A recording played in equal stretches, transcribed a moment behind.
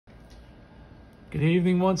Good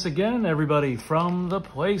evening once again, everybody, from the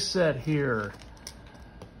playset here.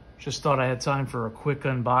 Just thought I had time for a quick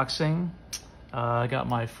unboxing. I got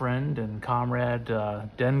my friend and comrade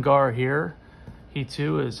Dengar here. He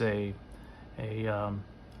too is a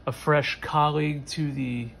fresh colleague to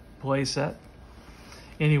the playset.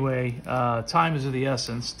 Anyway, time is of the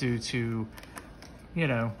essence due to, you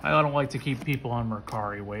know, I don't like to keep people on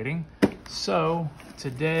Mercari waiting. So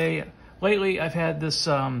today, lately I've had this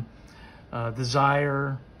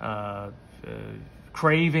desire,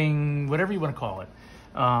 craving, whatever you want to call it.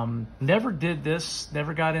 Never did this,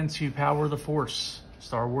 never got into Power of the Force,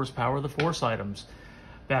 Star Wars Power of the Force items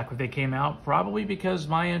back when they came out, probably because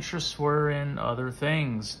my interests were in other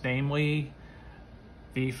things, namely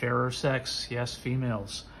the fairer sex, yes,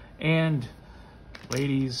 females, and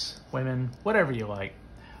ladies, women, whatever you like.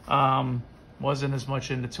 Wasn't as much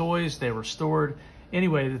into toys, they were stored.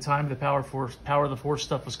 Anyway, the time the Power of the Force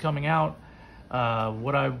stuff was coming out, I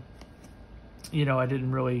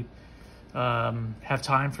didn't really have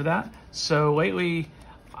time for that. So lately,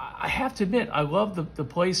 I have to admit, I love the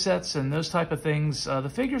play sets and those type of things. The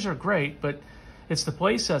figures are great, but it's the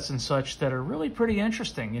play sets and such that are really pretty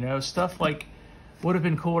interesting. You know, stuff like would have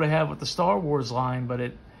been cool to have with the Star Wars line, but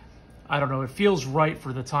I don't know, it feels right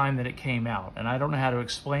for the time that it came out. And I don't know how to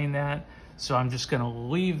explain that, so I'm just gonna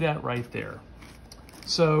leave that right there.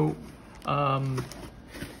 So,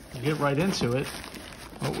 get right into it.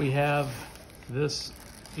 What we have this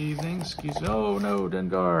evening, excuse me, oh no,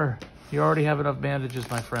 Dengar, you already have enough bandages,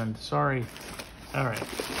 my friend, sorry. All right,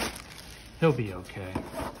 he'll be okay.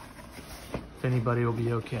 If anybody will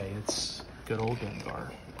be okay, it's good old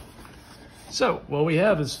Dengar. So, what we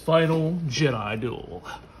have is Final Jedi Duel.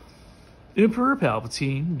 Emperor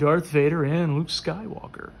Palpatine, Darth Vader, and Luke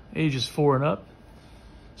Skywalker. Ages 4 and up.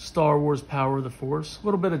 Star Wars Power of the Force. A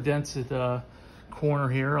little bit of dents at the corner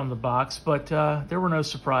here on the box, but there were no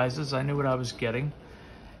surprises. I knew what I was getting.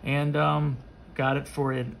 And got it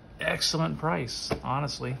for an excellent price,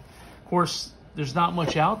 honestly. Of course, there's not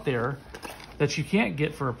much out there that you can't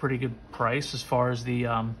get for a pretty good price as far as the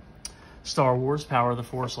Star Wars Power of the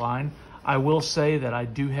Force line. I will say that I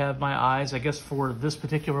do have my eyes, I guess for this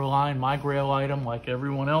particular line, my grail item, like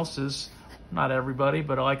everyone else's, not everybody,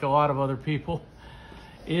 but like a lot of other people,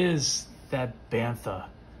 is that Bantha.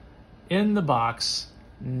 In the box,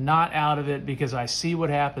 not out of it, because I see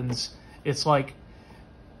what happens. It's like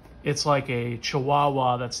a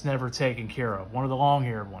Chihuahua that's never taken care of, one of the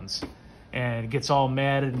long-haired ones. And it gets all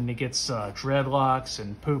matted and it gets dreadlocks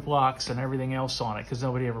and poop locks and everything else on it because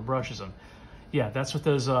nobody ever brushes them. Yeah, that's what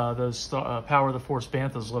those Power of the Force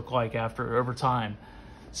Banthas look like over time.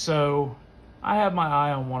 So I have my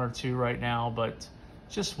eye on one or two right now, but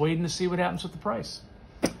just waiting to see what happens with the price.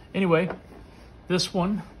 Anyway, this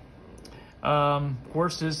one, of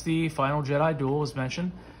course, is the Final Jedi Duel, as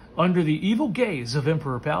mentioned. Under the evil gaze of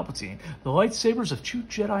Emperor Palpatine, the lightsabers of two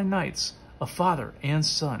Jedi Knights, a father and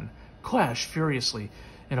son, clash furiously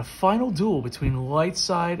in a final duel between light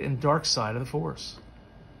side and dark side of the Force.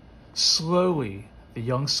 Slowly, the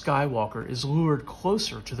young Skywalker is lured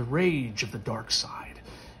closer to the rage of the dark side,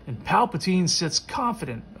 and Palpatine sits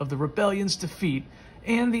confident of the rebellion's defeat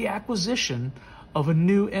and the acquisition of a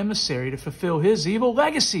new emissary to fulfill his evil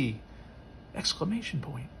legacy! Exclamation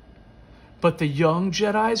point. But the young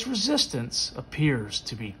Jedi's resistance appears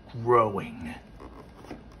to be growing.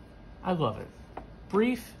 I love it.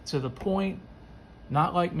 Brief, to the point,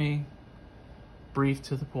 not like me. Brief,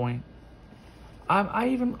 to the point.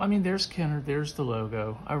 I mean, there's Kenner, there's the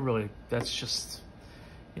logo. That's just,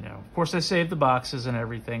 you know, of course I saved the boxes and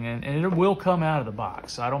everything, and it will come out of the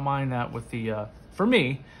box. I don't mind that with the, for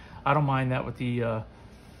me, I don't mind that with the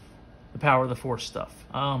Power of the Force stuff.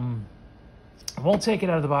 I won't take it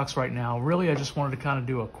out of the box right now. Really, I just wanted to kind of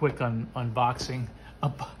do a quick unboxing.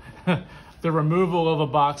 The removal of a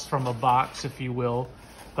box from a box, if you will.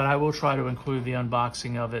 But I will try to include the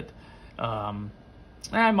unboxing of it.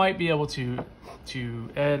 I might be able to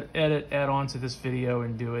add on to this video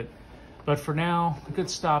and do it. But for now, a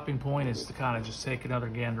good stopping point is to kind of just take another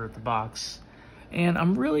gander at the box. And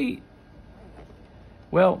I'm really,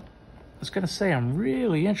 well, I was going to say, I'm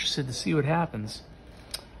really interested to see what happens.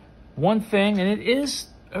 One thing, and it is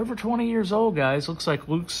over 20 years old, guys. Looks like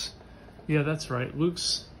Luke's, yeah, that's right.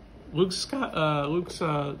 Luke's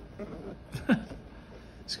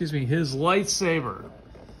excuse me, his lightsaber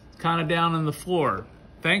kind of down in the floor.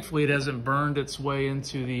 Thankfully, it hasn't burned its way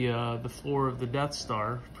into the floor of the Death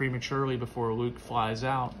Star prematurely before Luke flies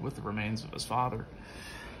out with the remains of his father.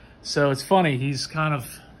 So it's funny, he's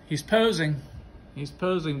posing,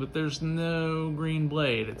 but there's no green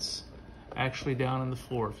blade. It's actually down on the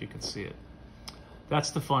floor, if you can see it.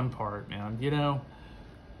 That's the fun part, man. You know,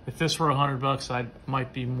 if this were $100, I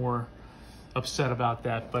might be more upset about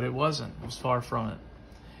that, but it wasn't. It was far from it.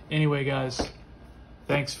 Anyway, guys,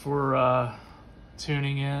 thanks for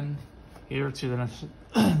tuning in here to the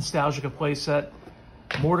Nostalgica playset.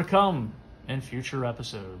 More to come in future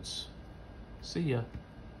episodes. See ya.